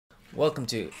Welcome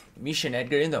to Misha and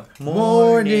Edgar in the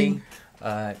Morning.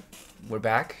 We're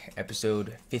back,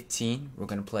 episode 15. We're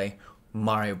gonna play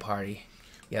Mario Party.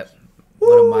 Yep,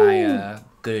 one of my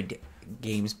good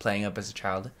games playing up as a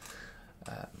child.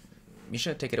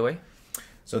 Misha, take it away.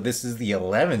 So this is the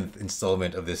 11th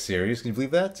installment of this series. Can you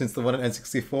believe that? Since the one on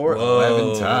N64, Whoa,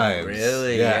 11 times.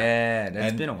 Really? Yeah,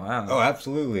 that's been a while. Oh,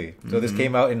 absolutely. So this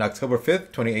came out in October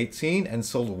 5th, 2018, and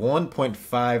sold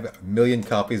 1.5 million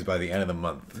copies by the end of the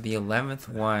month. The 11th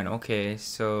one. Okay,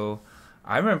 so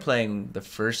I remember playing the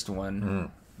first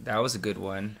one. That was a good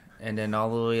one. And then all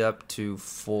the way up to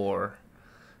 4.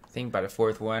 I think by the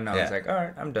 4th one, I was like, all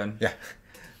right, I'm done. Yeah.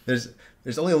 There's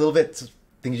only a little bit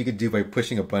things you could do by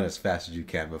pushing a button as fast as you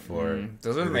can before.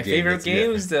 Those were my favorite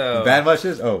games, though. The band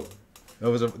mushes? Oh,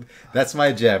 that's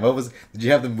my jam. Did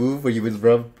you have the move where you would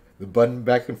rub the button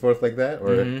back and forth like that,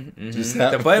 or just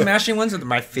have... The button mashing ones are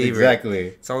my favorite. Exactly.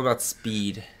 It's all about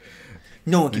speed.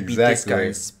 No one can beat this guy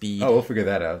in speed. Oh, we'll figure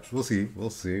that out. We'll see.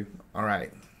 All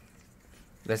right,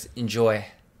 let's enjoy.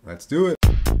 Let's do it.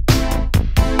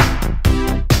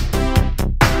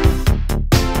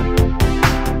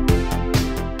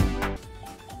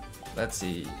 Let's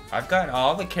see. I've got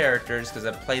all the characters because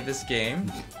I played this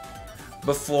game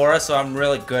before, so I'm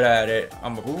really good at it.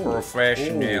 I'm a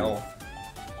professional.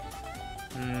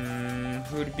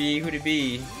 Who'd it be?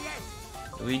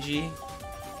 Luigi?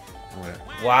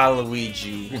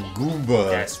 Waluigi.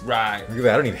 Goomba. That's right. Look at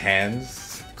that. I don't need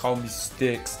hands. Call me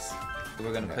Sticks.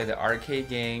 We're gonna play the arcade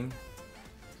game.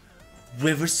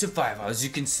 River Survival. As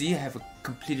you can see, I have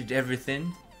completed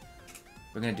everything.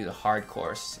 We're gonna do the hard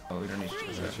course. Oh, we don't need to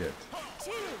do that. Shit.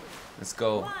 Let's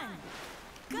go.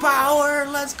 Power!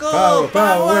 Let's go!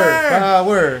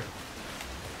 Power!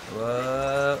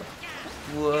 Whoa.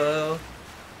 Whoa.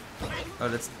 Oh,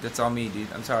 that's all me,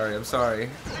 dude. I'm sorry.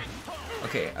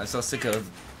 Okay, I'm so sick of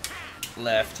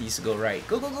left. He used to go right.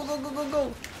 Go.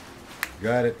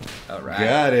 Got it. Alright.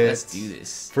 Got it. Let's do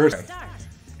this. First.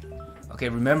 Okay,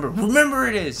 remember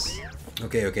it is.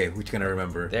 Okay. Which can I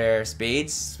remember? There,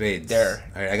 spades. There.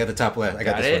 All right, I got the top left. I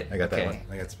got this one. I got that one.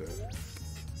 I got spades.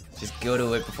 Just go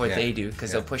to it before they do,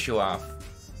 because they'll push you off.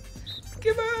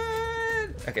 Come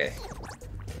on. Okay.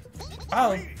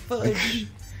 Oh, fudge.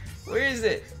 Where is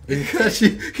it? He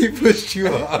pushed you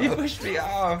off. He pushed me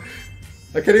off.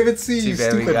 I can't even see you,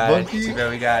 stupid monkey. Too bad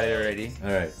we got it already.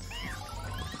 All right.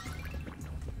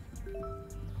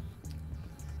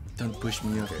 Don't push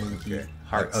me off, monkey. Okay.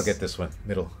 Hearts. I'll get this one.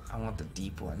 Middle. I want the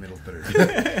deep one. Middle better.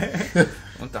 I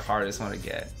want the hardest one to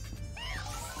get.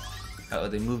 Oh,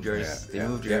 they moved yours. They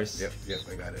moved yours. Yep,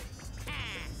 I got it.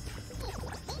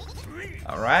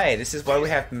 Alright, this is why we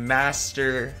have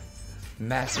master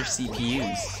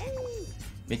CPUs.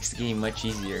 Makes the game much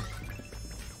easier.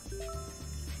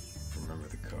 Remember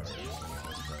the cards.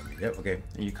 Yep, okay.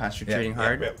 Are you concentrating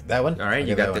hard? Yep. That one? Alright,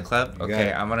 you got the club?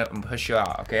 Okay, I'm gonna push you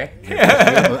out, okay?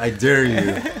 I dare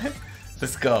you.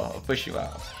 Let's go. I'll push you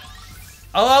out.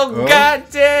 Oh, god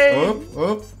dang!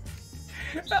 Oh.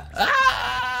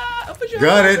 I'll push you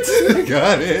Got out. it.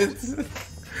 Got it.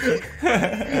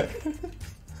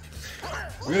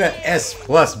 Look at that S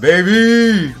plus,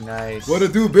 baby. Nice. What to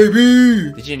do,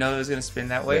 baby? Did you know it was gonna spin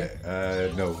that way?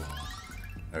 No.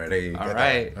 Alright,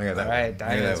 Alright,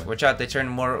 diamonds. Watch out, they turn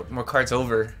more cards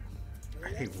over.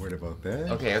 I ain't worried about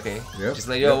that. Okay. Yep. Just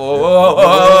let you go.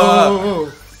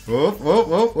 Whoa.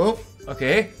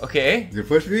 Okay. You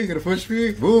gonna push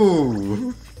me?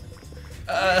 Boo.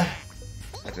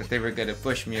 I thought they were gonna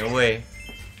push me away.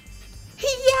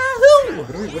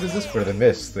 What is this for? The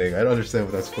miss thing? I don't understand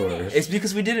what that's for. It's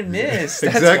because we didn't miss.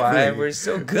 That's Exactly. why we're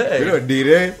so good. We don't need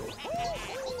it.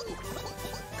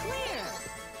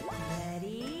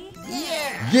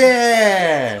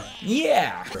 Yeah!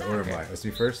 Where am I? Let's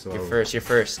be first. So You're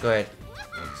first. Go ahead.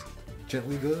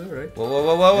 Gently go, right?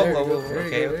 Whoa. There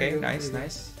you go. Okay.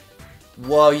 Nice.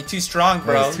 Whoa, you're too strong,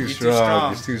 bro.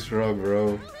 You're too strong,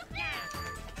 bro.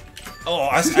 Oh,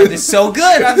 I did so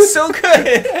good. I'm so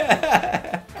good.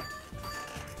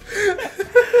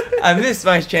 I missed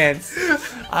my chance.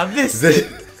 I missed it.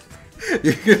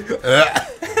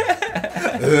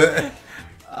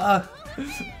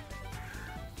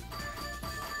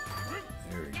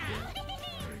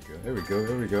 There we go.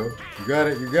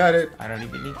 You got it. I don't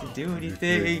even need to do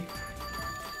anything.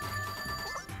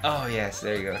 Oh yes,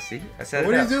 there you go. See, I set it up.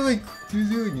 What are you doing? What are you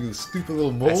doing, you stupid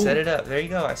little mole? I set it up. There you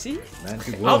go. I see.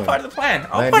 91. All part of the plan.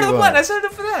 I set it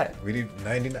up for that. We need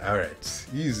 99. All right,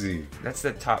 easy. That's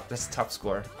the top. That's the top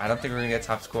score. I don't think we're gonna get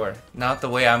top score. Not the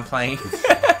way I'm playing.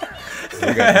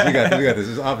 we got this.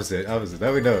 It's opposite.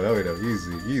 That we know.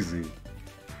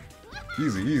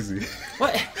 Easy.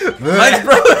 What? Mine's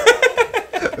broke.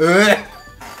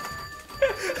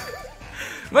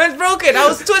 Mine's broken. I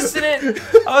was twisting it.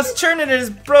 I was turning it. It's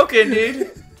broken,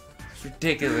 dude. It's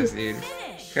ridiculous, dude.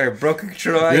 Got a broken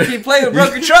controller. I keep playing with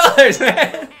broken controllers,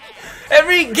 man.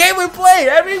 Every game we play.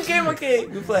 Every game we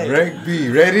play. Rank B,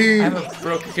 ready? I have a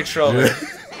broken controller.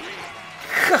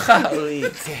 Golly.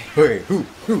 Wait, who?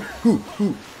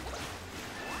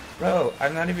 Bro,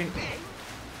 I'm not even...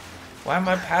 Why am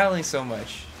I paddling so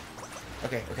much?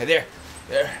 Okay, there.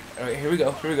 Alright, here we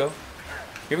go.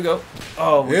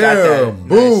 Oh, we got that.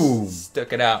 Boom. Nice.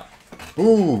 Stuck it out.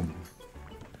 Boom.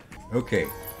 Okay.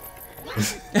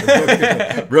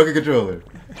 Broken controller.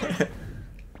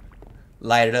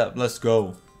 Light it up. Let's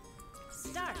go.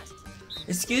 Start.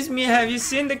 Excuse me, have you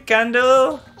seen the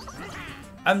candle?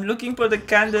 I'm looking for the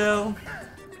candle.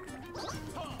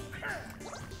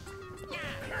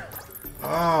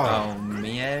 Oh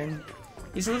man.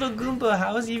 He's a little Goomba.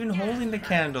 How is he even holding the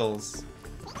candles?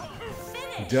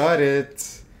 Got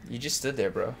it. You just stood there,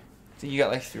 bro. So you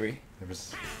got like 3. You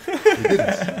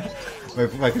didn't.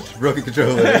 My broken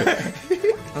controller.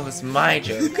 That was my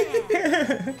joke.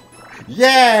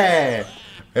 Yeah!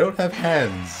 I don't have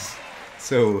hands.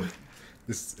 So,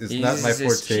 this is He not uses my his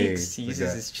forte. cheeks. He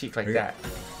uses his cheek like Okay. that.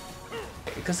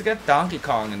 Because I got Donkey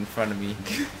Kong in front of me.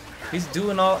 He's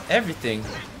doing everything.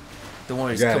 Don't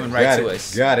worry, he's coming right to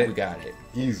us. Got it. We got it.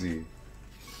 Easy.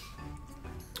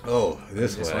 Oh,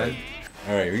 this one.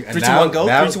 Alright, 3, 2, 1, go.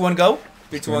 3, 2, 1, go.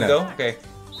 3, 2, 1, No. go. Okay.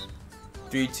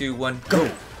 3, 2, 1, go.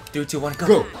 3, 2, 1, go.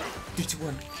 Go. 3, 2,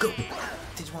 1, go.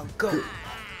 3, 2, 1, go.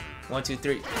 1, 2,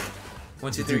 3.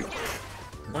 1, 2, 3.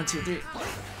 1, 2, 3.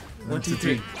 1, 2,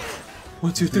 3.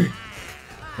 1, 2, 3.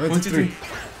 1, 2, 3.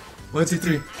 1, 2,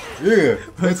 3. Yeah.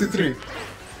 1, 2, 3.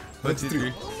 1, 2, 3.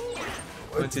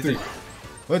 1, 2, 3.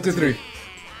 1, 2, 3.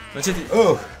 1, 2, 3.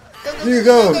 Oh. Here you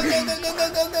go.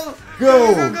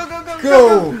 Go.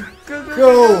 Go.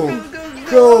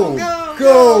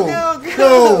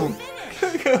 Go.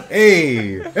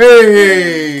 Hey.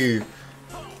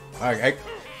 I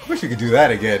wish you could do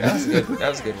that again. That was good. That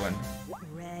was a good one.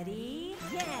 Ready?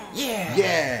 Yeah.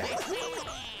 Yeah.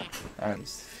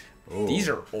 Nice. Oh. These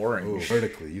are Oh, orange.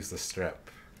 vertically. Use the strap.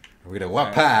 We're gonna Am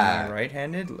I wapa.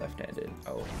 right-handed, left-handed.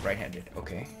 Oh, right-handed.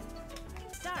 Okay.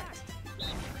 Start.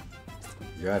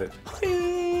 You got it.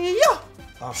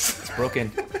 Oh, it's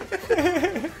broken.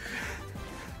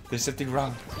 There's something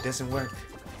wrong. It doesn't work.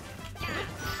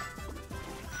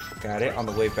 Got it on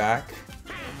the way back.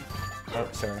 Oh,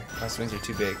 sorry. My swings are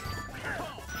too big.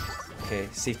 Okay,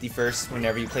 safety first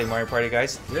whenever you play Mario Party,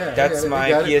 guys. Yeah, That's I my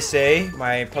got it. PSA,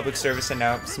 my public service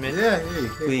announcement. Yeah, hey.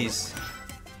 Please.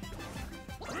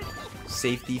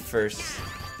 Safety first.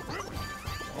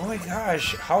 Oh my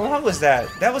gosh, how long was that?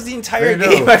 That was the entire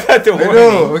game. I got the warning.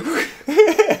 know.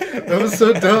 That was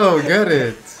so dumb. Got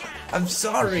it. I'm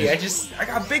sorry. I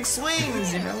got big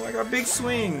swings, you know. I got big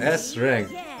swings. S rank.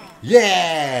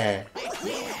 Yeah.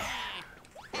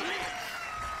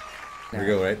 Here we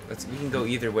go, right? We can go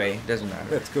either way. Doesn't matter.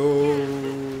 Let's go.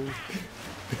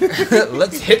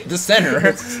 Let's hit the center.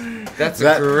 That's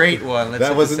a great one. Let's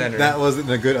hit the center. That wasn't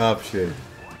a good option.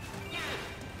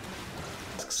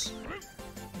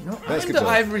 No, I'm the Basketball.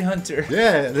 Ivory Hunter.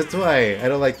 Yeah, that's why I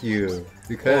don't like you.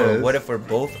 Because Or what if we're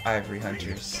both Ivory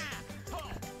Hunters?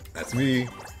 that's me.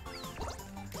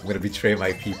 I'm gonna betray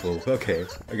my people. Okay,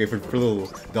 for little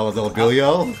dollar bill,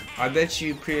 y'all. I bet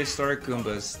you prehistoric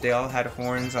Goombas, they all had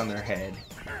horns on their head.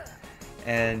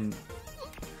 And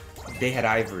they had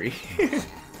ivory.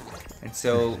 And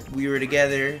so we were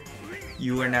together.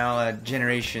 You are now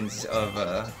generations of,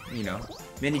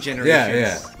 many generations.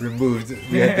 Yeah. Removed.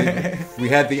 We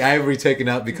had the ivory taken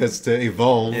out because to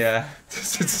evolve. Yeah.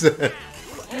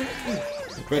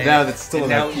 But now that's still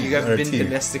and in now our you teeth, have our been teeth.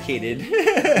 domesticated.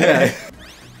 Yeah.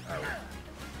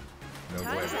 No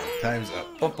bueno. Time's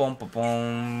up. Bum, bum, bum,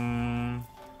 bum.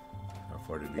 How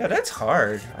far did we Yeah, that's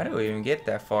hard. I don't even get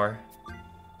that far.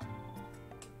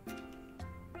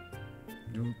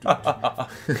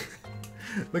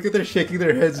 Look at they're shaking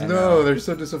their heads. I No, know. they're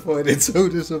so disappointed. So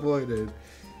disappointed.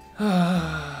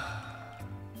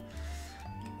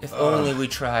 If only we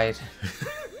tried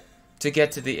to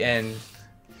get to the end.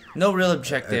 No real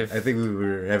objective. I think we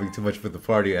were having too much for the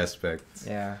party aspect.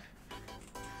 Yeah.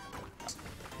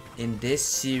 In this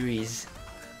series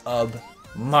of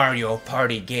Mario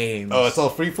Party games, Oh, it's all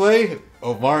free play?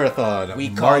 Oh, Marathon. we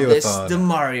call this Mariothon. the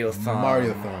Mariothon.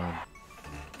 Mariothon.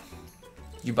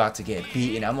 You about to get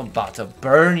beaten. I'm about to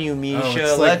burn you, Misha. Oh,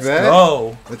 it's like Let's that?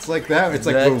 go. It's like that. It's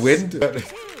like the Let's- wind.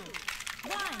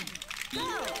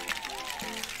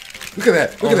 Look at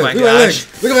that. Look Oh at that. my Look at my gosh.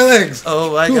 legs. Look at my legs.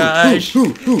 Oh my gosh.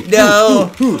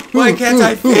 No. Why can't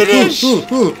I finish?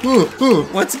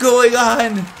 What's going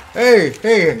on?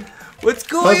 Hey. What's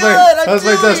going on? How's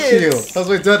my dust shield? How's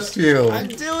my dust shield? I'm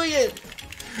doing it.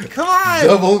 Come on.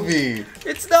 Double V.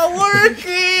 It's not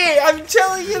working. I'm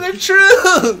telling you the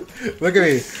truth. Look at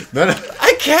me.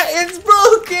 I can't. It's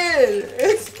broken.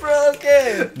 It's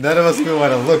broken. None of us will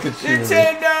want to look at you.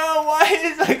 Nintendo, why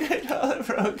is my controller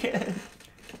broken?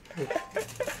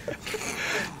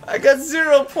 I got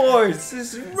 0 points.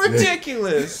 This is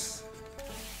ridiculous.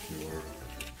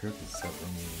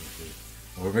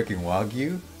 We're making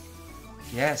Wagyu?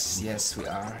 Yes, yes, we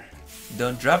are.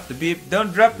 Don't drop the beep.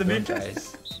 Don't drop the beep,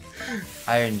 guys.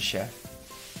 Iron Chef.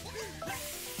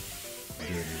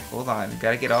 Hold on.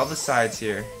 Gotta get all the sides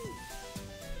here.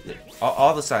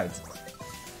 All the sides.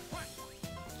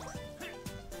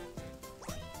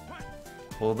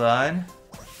 Hold on.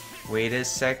 Wait a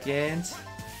second.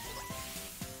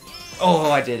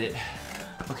 Oh, I did it.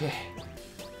 Okay.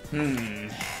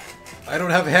 I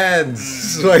don't have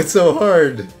hands. That's why it's so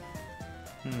hard.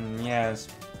 Yes.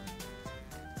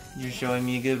 You're showing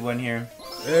me a good one here.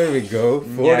 There we go.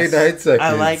 49 Yes. seconds.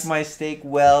 I like my steak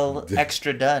well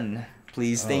extra done.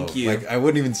 Please, thank you. Like I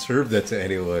wouldn't even serve that to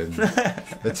anyone.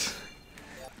 That's.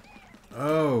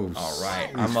 Oh. All right.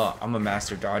 I'm a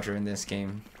master dodger in this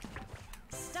game.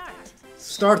 Start.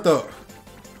 Start though.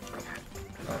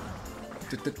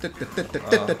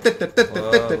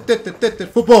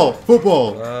 Football.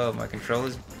 Football. Oh, my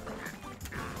controller's.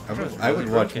 I would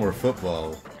watch broken. more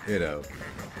football. You know.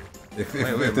 If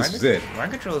Wait, this was it. my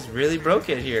controller's really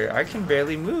broken here. I can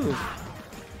barely move.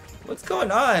 What's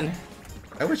going on?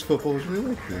 I wish football was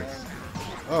really like this.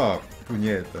 Oh,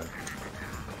 puñeta.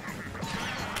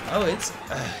 Oh,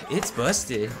 it's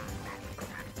busted.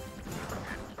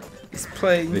 He's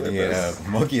playing Making with it us. a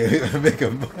monkey. Make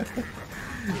a.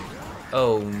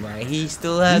 Oh my! He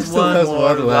still has He still one has more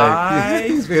one life.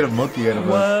 He's made a monkey out of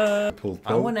What? Pulled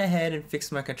I went ahead and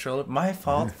fixed my controller. My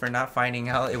fault for not finding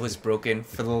out it was broken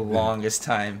for the longest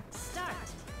time. Start.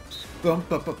 Bum,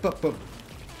 bum, bum, bum, bum.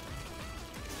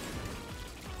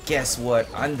 Guess what?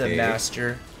 I'm the Okay.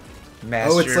 master.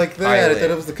 Oh, it's like that. pilot. I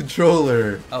thought it was the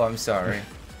controller. Oh, I'm sorry.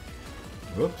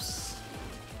 Whoops.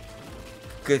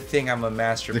 Good thing I'm a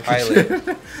master The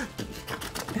pilot.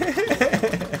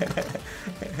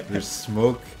 There's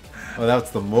smoke. Oh, that's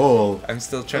the mole. I'm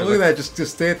still Oh, trying look to at look that.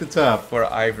 Just stay at the top. for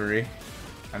ivory.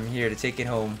 I'm here to take it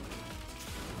home.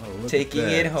 Oh, look at Taking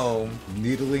that. it home.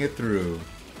 Needling it through.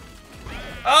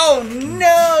 Oh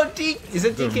no! Is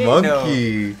it The DK?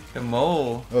 monkey. No. The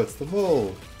mole. Oh, it's the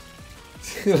mole.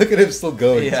 Look at him still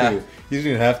going Yeah. too. He doesn't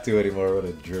even have to anymore. What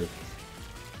a jerk.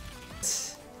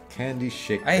 Candy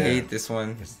shake. I hate this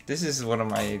one. This is one of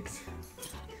my...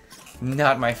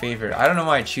 Not my favorite. I don't know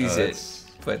why I choose it.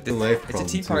 But a life it's a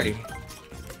tea problem, party.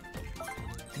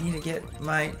 I need to get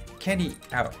my candy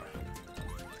out.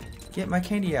 Get my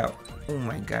candy out. Oh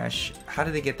my gosh. How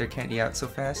did they get their candy out so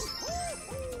fast?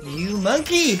 You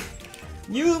monkey!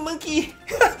 You monkey!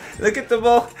 Look at the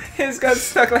ball. It's got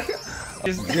stuck like...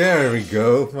 Just, There we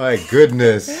go. My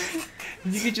goodness.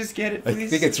 you could just get it, I please.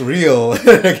 think it's real.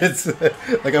 Like it's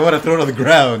like I want to throw it on the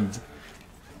ground.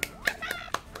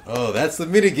 Oh, that's the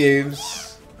mini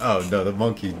games. Oh no, the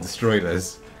monkey destroyed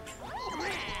us.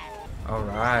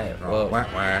 Alright, well... Wah,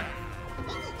 wah.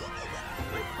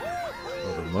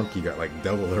 Oh, the monkey got like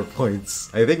double her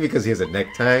points. I think because he has a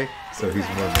necktie, so he's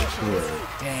more mature.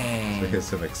 He Dang. has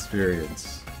some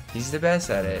experience. He's the best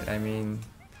at it. I mean...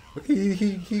 Look,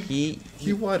 he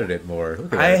wanted it more.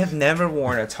 Look at I that. have never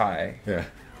worn a tie Yeah.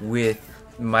 with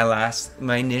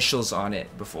my initials on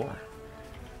it before.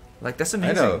 Like, that's I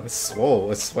amazing. know. It's swole.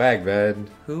 It's swag, man.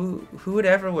 Who would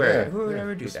ever wear it? Who would yeah,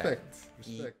 ever do respect. that?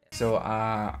 Respect. So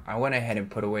I went ahead and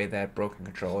put away that broken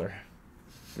controller.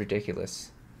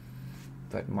 Ridiculous.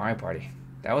 But Mario Party,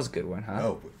 that was a good one, huh?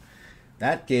 Oh,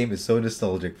 that game is so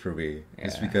nostalgic for me.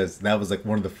 Just Yeah. because that was like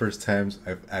one of the first times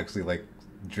I've actually like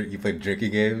you played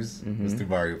drinking games. Mm-hmm. Was through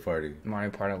Mario Party. Mario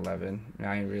Party 11.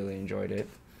 I really enjoyed it.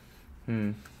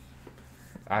 You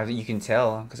can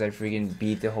tell because I freaking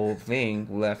beat the whole thing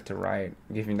left to right,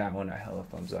 giving that one a hell of a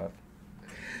thumbs up.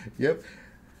 Yep.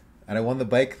 And I won the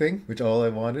bike thing, which all I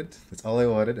wanted. That's all I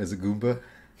wanted as a Goomba,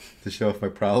 to show off my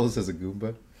prowess as a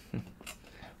Goomba.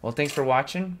 Well, thanks for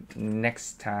watching.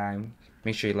 Next time,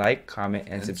 make sure you like, comment,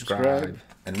 and subscribe.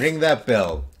 And ring that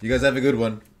bell. You guys have a good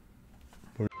one.